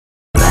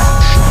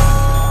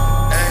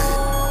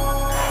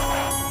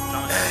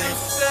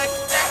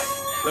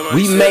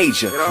We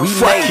major. We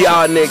fuck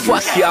y'all niggas.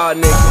 Fuck y'all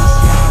niggas.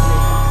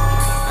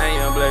 I ain't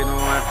young Blade no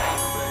more.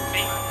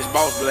 It's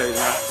Boss Blade,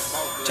 man.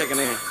 Checking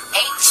in.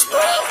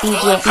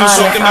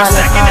 Stackin,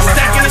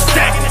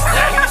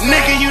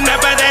 nigga, you not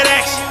about that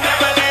action.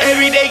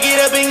 Every day get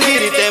up and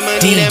get it. That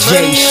money, that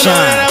money, you know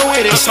that I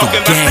with it. I'm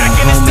talking about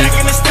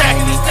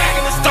stackin.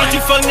 Thought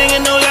you fuck nigga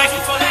no like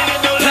it.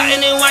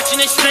 Plotting and watching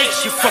the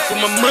snakes. You fuck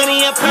with my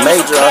money, I promise.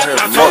 Major out here.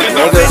 I'm talking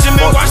about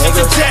Benjamin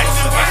Washington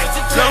Jackson.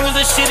 Long as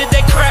the shit is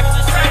that crap.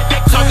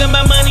 Talking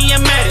about money,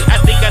 I'm at it. I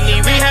think I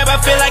need rehab,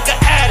 I feel like an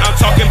addict. I'm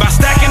talking about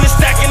stacking.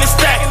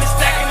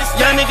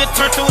 Young nigga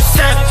turn to a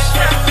savage.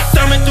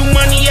 Thumbing through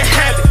money, you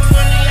have it.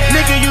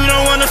 Nigga, you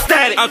don't want no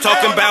static. I'm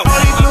talking about all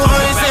these blue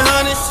hundreds and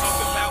hundreds.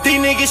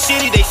 These niggas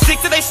shitty, they sick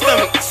to their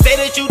stomach. Say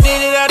that you did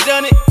it, I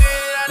done it.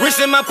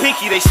 Wrist in my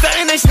pinky, they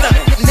stuntin'.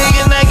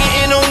 Niggas not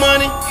getting no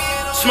money.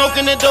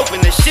 Smoking the dope and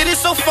that shit is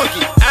so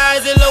funky.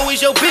 Eyes as low as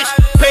your bitch.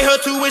 Pay her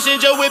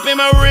tuition, Joe whipping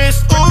my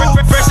wrist. Ooh,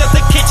 fresh out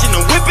the kitchen,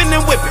 I'm whipping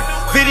and whipping.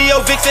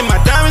 Video vixen, my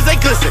diamonds they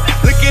glisten.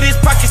 Look at his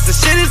pockets, the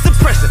shit is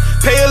depressing.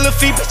 Pay a little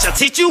fee, bitch, I'll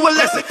teach you a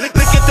lesson.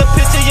 Look at the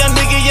picture, young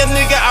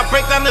nigga. I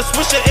break down the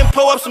swisher and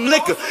pour up some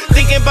liquor.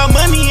 Thinking about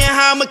money and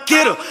how I'ma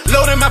get her.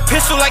 Loading my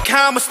pistol like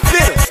how I'ma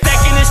spit her.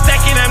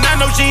 Stacking, I'm not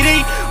no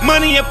GD.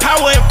 Money and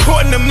power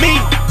important to me.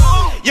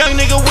 Young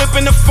nigga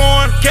whipping the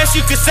foreign. Guess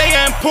you could say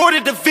I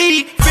imported the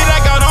V. Fit I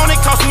got on it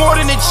cost more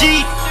than a G.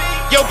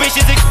 Yo bitch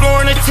is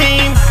exploring the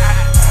team.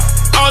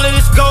 All of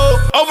this gold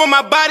over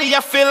my body,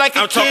 I feel like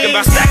a king. Talking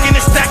about stacking.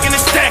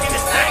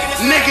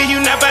 Nigga, you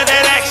not about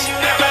that action.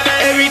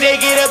 Every day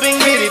get up and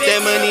get it.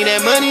 That money,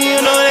 you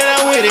know that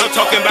I'm with it. I'm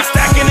talking about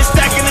stacking.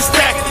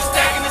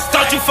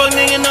 Thought you fuck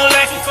nigga no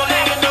lacking.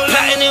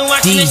 Plotting and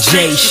watching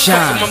DJ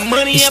Shine,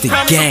 it's the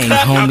gang,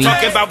 homie. I'm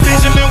talking about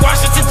Benjamin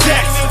Washington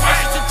Jackson.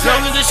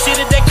 Long as the shit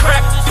is that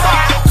crap.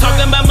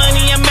 Talking about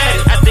money, I'm at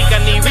it. I think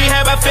I need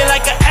rehab, I feel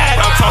like an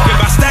addict. I'm talking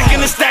about stacking.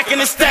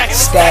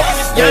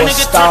 Young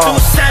nigga turn to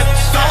a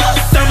savage.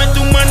 Thumbing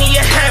through money,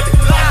 you have it.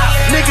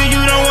 Nigga, you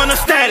don't want no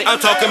static. I'm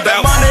talking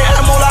about money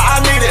and moolah, I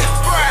need it.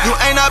 You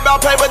ain't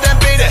about paper, then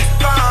beat it.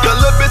 The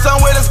little bitch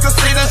I'm with is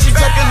conceited. She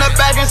checking the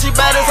bag and she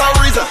bad as her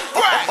reason.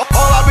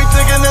 All I be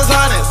thinking is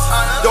hundreds.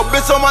 Yo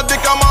bitch on my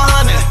dick, I'm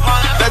 100.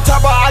 That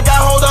chopper I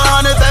got hold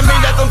 100. That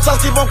mean that them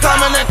shots keep on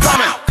coming and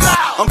coming.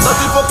 I'm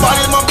thirsty for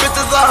parties, my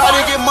bitches are hot.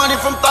 He get money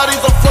from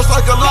thotties, I'm fresh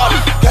like a lobby.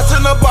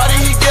 Catching the body,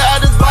 he get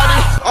at his body.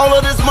 All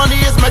of this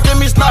money is making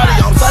me snotty.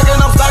 I'm stacking.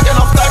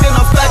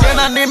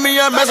 I need me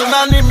a mess and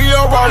I need me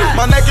a rollie.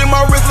 My neck and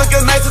my wrist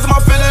looking nice. It's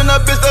my feeling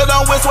a bitch that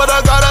I'm with. Swear to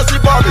God, I see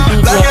Barbie.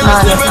 Back in the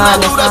living, I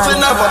do that shit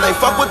never. They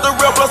fuck with the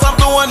real, plus I'm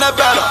doing that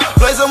better.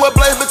 Blazing with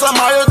blaze, bitch, I'm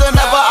higher than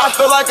ever. I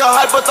feel like a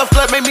hype, but the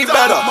flat made me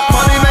better.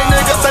 Money make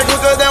niggas take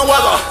quicker than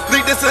weather.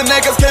 Leak this and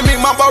niggas can't meet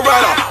my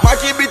Beretta.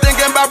 Mikey be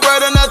thinking about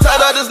bread and a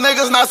tether. This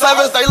niggas not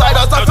savage, they light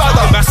us a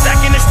feather. About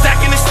stacking.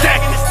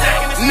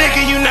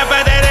 Nigga, you not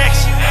about that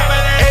action.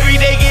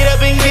 Every day get up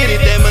and get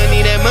it. That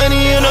money,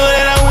 you know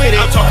that I'm with it.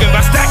 I'm talking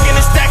about stacking.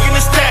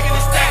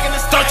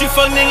 Thought you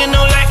fuck nigga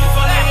no lacking.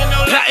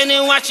 Plotting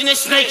and watching the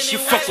snakes. You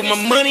fuck with my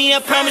money,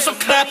 I promise I'm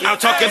clapping. I'm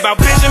talking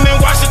about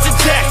Benjamin Washington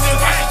Jackson.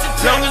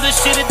 Long as the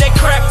shit is that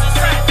crap.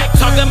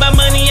 Talking about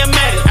money, I'm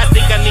at it. I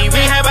think I need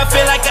rehab, I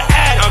feel like an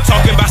addict. I'm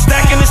talking about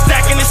stacking.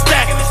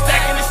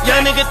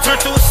 Young nigga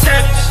turn to a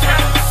savage.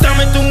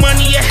 Thumbing through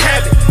money, you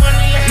have it.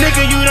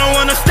 Nigga, you don't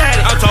want no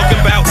static. I'm talking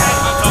about.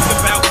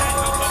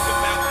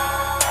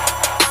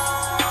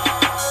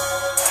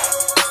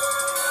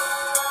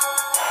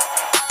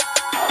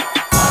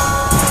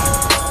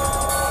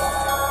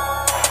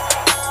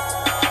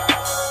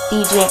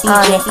 DJ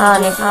on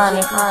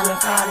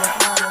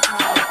it.